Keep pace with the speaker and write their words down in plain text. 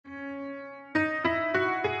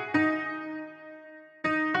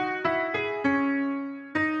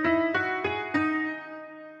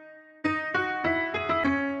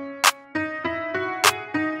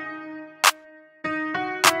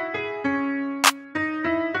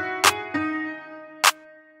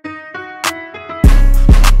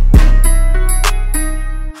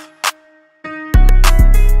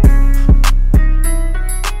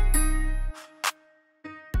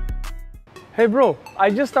Hey bro,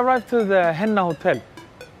 I just arrived to the Henn hotel.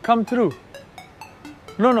 Come through.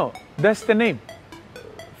 No, that's the name.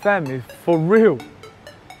 Fam, it's for real.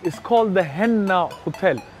 It's called the Henn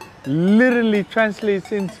hotel. Literally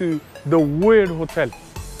translates into the weird hotel.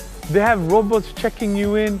 They have robots checking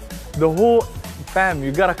you in. The whole fam,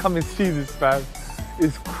 you gotta come and see this, fam.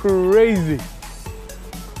 It's crazy.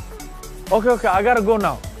 Okay, I gotta go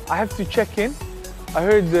now. I have to check in. I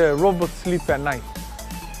heard the robots sleep at night.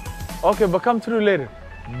 Okay, but come through later.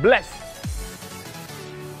 Bless.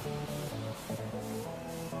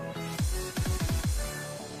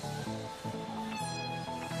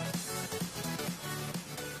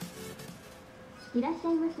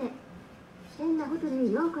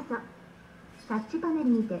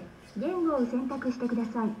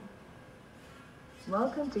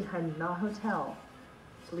 Welcome to Henn Hotel.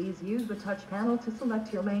 Please use the touch panel to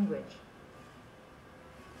select your language.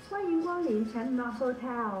 欢迎光临 Henn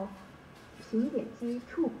Hotel， 请点击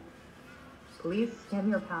触。 Please scan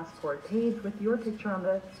your passport page with your picture on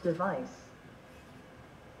the device.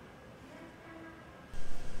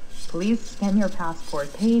 Please scan your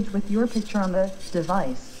passport page with your picture on the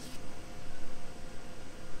device.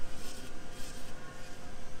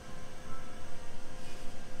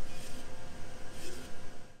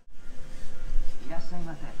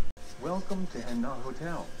 Welcome to Henn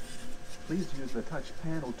Hotel. Please use the touch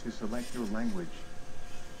panel to select your language.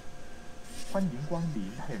 欢迎光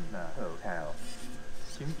临 Henn Hotel.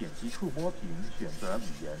 请点击触摸屏选择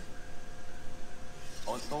语言.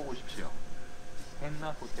 어서 오십시오.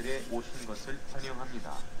 henna 호텔에 오신 것을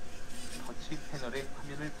환영합니다. 터치 패널의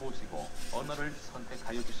화면을 보시고 언어를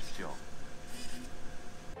선택하여 주십시오.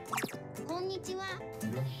 こんにちは。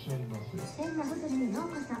いらっしゃいませ。変なホテルによう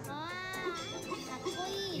こそ。ああ、かっこ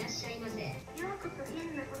いい。いらっしゃいませ。ようこそ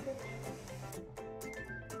変なホテルへ。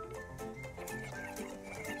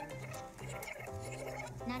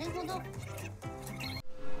なるほど。いらっし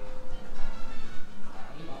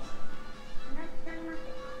ゃいませ。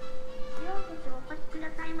ようこそお越しくだ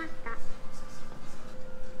さいました。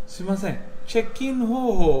すいません。チェックイン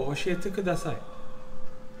方法を教えてください。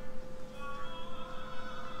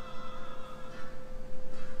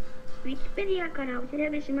ウィキペディアからお調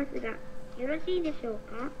べしますが、よろしいでしょう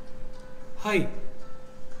か？はい。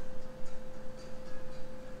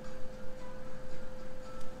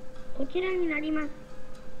こちらになります。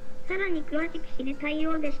さらに詳しく知りたい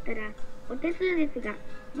ようでしたら、お手数ですが、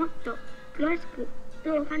もっと詳しく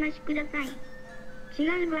とお話しください。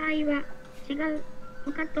違う場合は、違う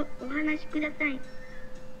他とお話しください。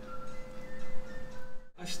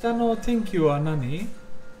明日の天気は何？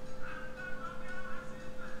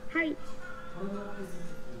はい。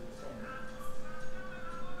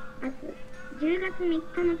明日10月3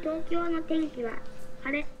日の東京の天気は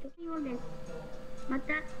晴れのようです。ま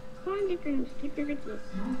た本日に引き続き過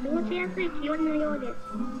ごしやすい気温のようです。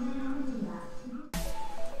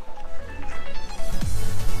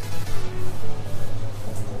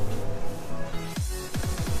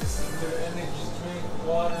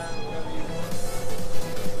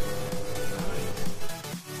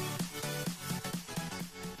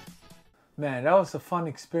Man, that was a fun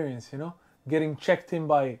experience, you know, getting checked in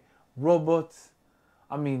by robots.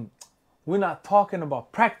 I mean, we're not talking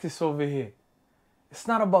about practice over here. It's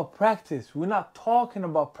not about practice. We're not talking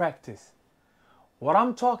about practice. What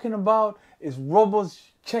I'm talking about is robots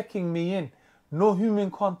checking me in. No human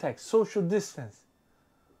contact, social distance.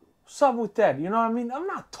 What's up with that? You know what I mean? I'm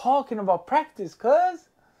not talking about practice, cuz.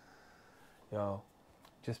 Yo,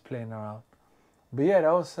 just playing around. But yeah,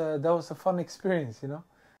 that was a fun experience, you know.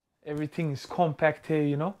 Everything is compact here,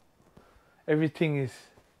 you know. Everything is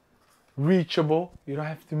reachable. You don't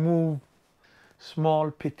have to move.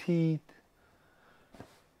 Small, petite.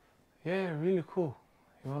 Yeah, really cool.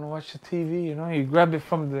 You want to watch the TV, you know, you grab it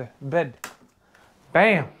from the bed.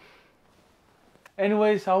 Bam!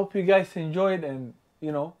 Anyways, I hope you guys enjoyed and,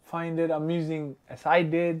 you know, find it amusing as I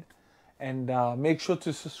did. And make sure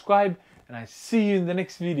to subscribe. And I see you in the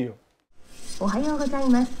next video. おはようござい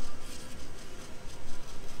ます。